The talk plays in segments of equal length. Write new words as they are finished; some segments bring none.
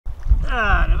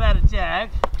Ah, Nevada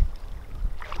Jack.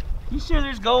 You sure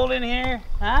there's gold in here?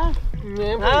 Huh?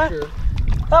 Yeah, I'm pretty sure.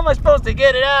 How am I supposed to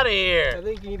get it out of here? I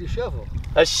think you need a shovel.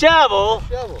 A shovel? A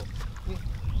shovel.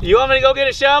 You want me to go get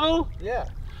a shovel? Yeah.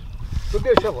 Go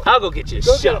get a shovel. I'll go get you a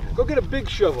shovel. Go get a big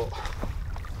shovel.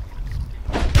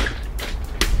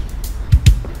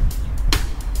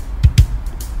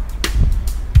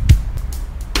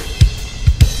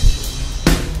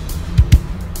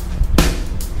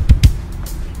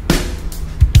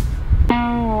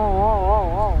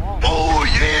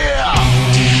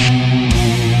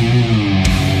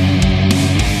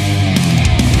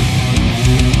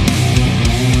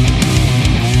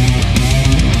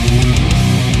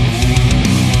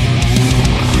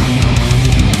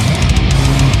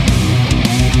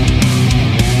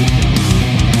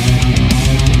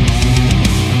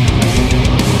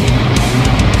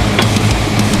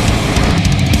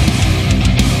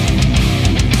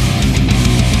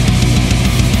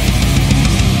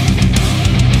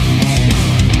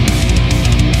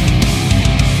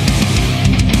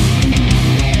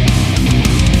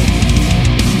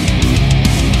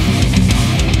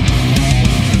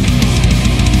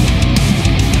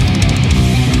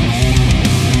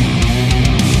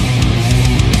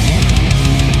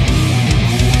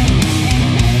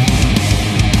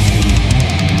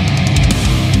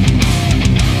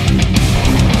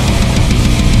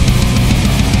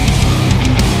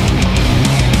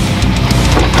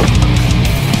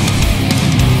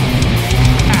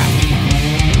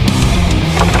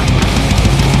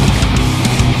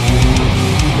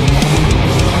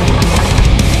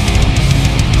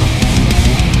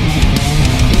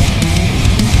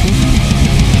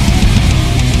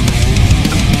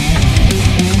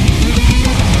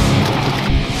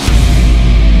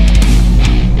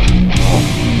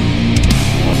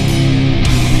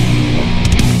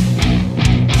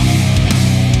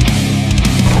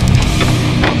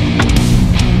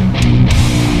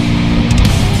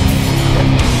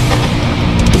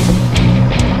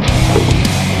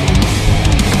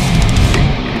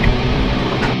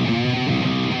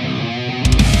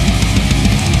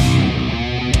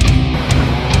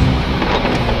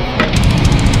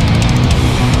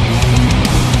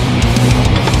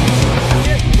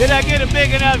 Did I get a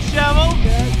big enough shovel?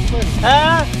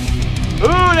 Huh?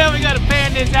 Ooh, now we gotta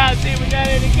pan this out and see if we got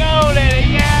any gold in it.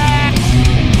 Yeah!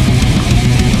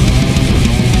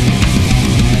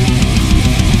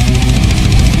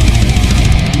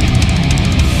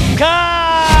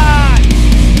 Cut!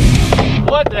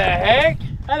 What the heck?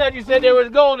 I thought you said there was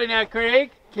gold in that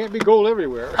creek. Can't be gold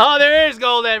everywhere. Oh, there is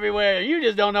gold everywhere. You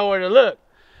just don't know where to look.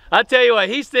 I tell you what,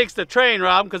 he sticks to train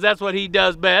robbing because that's what he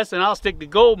does best, and I'll stick to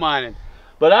gold mining.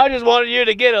 But I just wanted you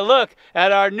to get a look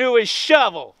at our newest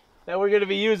shovel that we're going to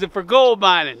be using for gold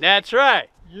mining. That's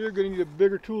right. You're going to need a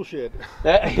bigger tool shed.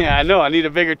 Yeah, I know. I need a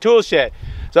bigger tool shed.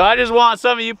 So I just want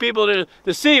some of you people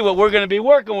to see what we're going to be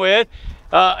working with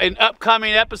in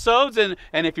upcoming episodes. And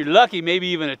if you're lucky, maybe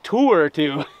even a tour or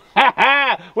two.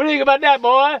 What do you think about that,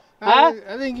 boy? Huh?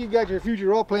 I think you got your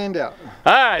future all planned out.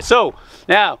 All right. So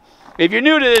now, if you're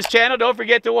new to this channel, don't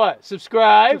forget to what?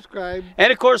 Subscribe.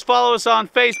 And of course, follow us on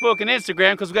Facebook and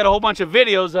Instagram because we've got a whole bunch of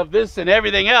videos of this and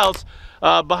everything else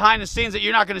behind the scenes that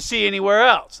you're not going to see anywhere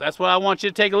else. That's what I want you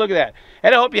to take a look at that.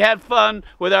 And I hope you had fun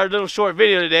with our little short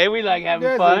video today. We like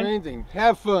having fun. That's the main thing.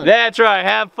 Have fun. That's right.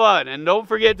 Have fun. And don't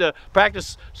forget to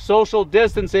practice social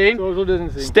distancing. Social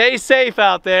distancing. Stay safe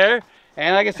out there.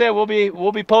 And like I said, we'll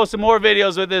be posting more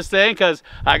videos with this thing because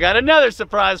I got another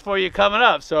surprise for you coming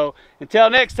up. So until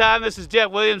next time, this is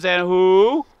Jeff Williams and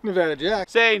who? Nevada Jack.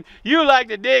 Saying, you like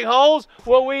to dig holes?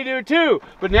 Well, we do too.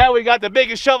 But now we got the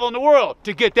biggest shovel in the world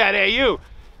to get that AU.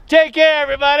 Take care,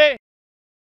 everybody.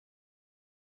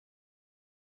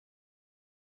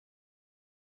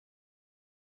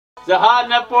 Is it hot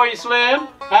enough for you, Slim?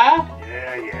 Huh?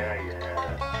 Yeah.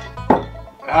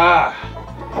 Ah.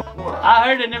 I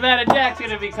heard that Nevada Jack's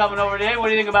gonna be coming over today. What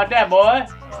do you think about that, boy?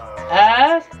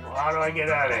 Huh? Well, how do I get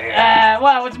out of here?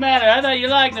 What's the matter? I thought you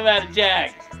liked Nevada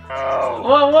Jack. Oh.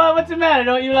 Well, what's the matter?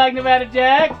 Don't you like Nevada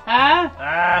Jack?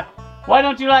 Huh? Why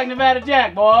don't you like Nevada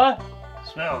Jack, boy?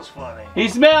 Smells funny. He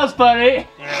smells funny.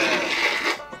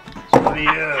 Yeah. So do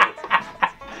you.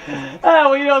 Oh,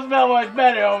 well, you don't smell much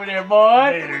better over there,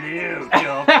 boy. Later to you,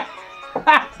 chump.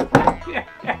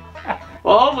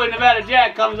 Well, hopefully Nevada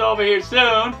Jack comes over here soon.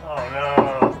 Oh,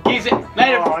 no.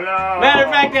 Matter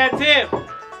of fact, that's him.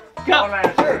 Come. Don't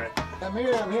answer it. I'm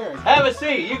here. Have a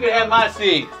seat. You can have my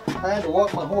seat. I had to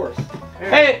walk my horse. Here,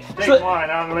 Hey, take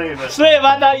mine. I'm leaving. Slim,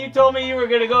 I thought you told me you were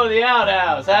going to go to the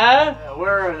outhouse, huh?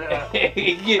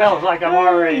 Smells like I'm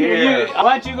already here.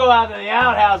 Why don't you go out to the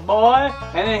outhouse, boy,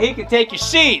 and then he can take your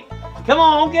seat. Come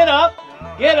on, get up.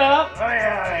 Get up. Get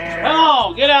out of here. Come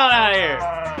on, get out of here.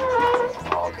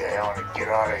 Okay, I want to get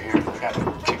out of here. I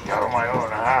got kicked out of my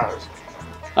own house.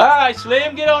 All right,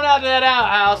 Slim, get on out to that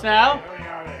outhouse now. Get me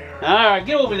out of here. All right,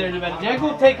 get over there, Nevada Jack.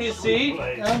 Go take his seat.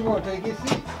 I'm going to take his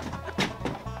seat.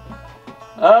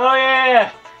 Oh,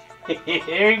 yeah.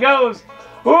 Here he goes.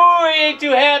 Ooh, he ain't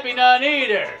too happy none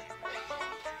either.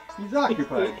 He's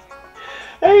occupied.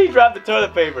 Hey, he dropped the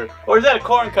toilet paper. Or is that a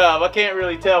corn cob? I can't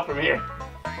really tell from here.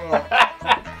 Well,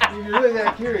 if you're really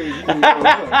that curious, you can go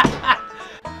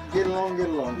look. Get along, get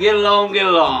along. Get along, get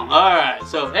along. All right.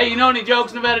 So, hey, you know any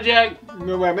jokes, Nevada Jack?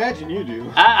 No, I imagine you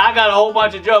do. I got a whole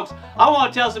bunch of jokes. I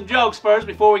want to tell some jokes first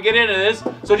before we get into this.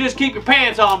 So just keep your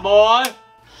pants on, boy.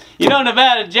 You know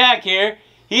Nevada Jack here,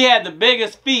 he had the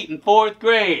biggest feet in 4th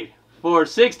grade for a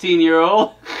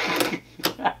 16-year-old.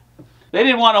 They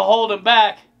didn't want to hold him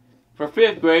back for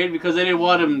 5th grade because they didn't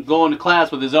want him going to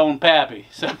class with his own pappy.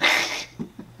 So,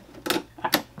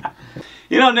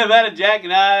 you know, Nevada Jack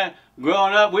and I,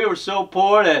 growing up, we were so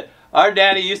poor that our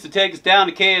daddy used to take us down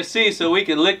to KFC so we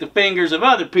could lick the fingers of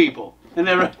other people. And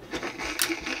they were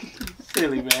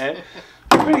silly, man.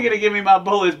 When are you gonna give me my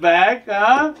bullets back,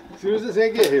 huh? As soon as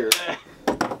they get here.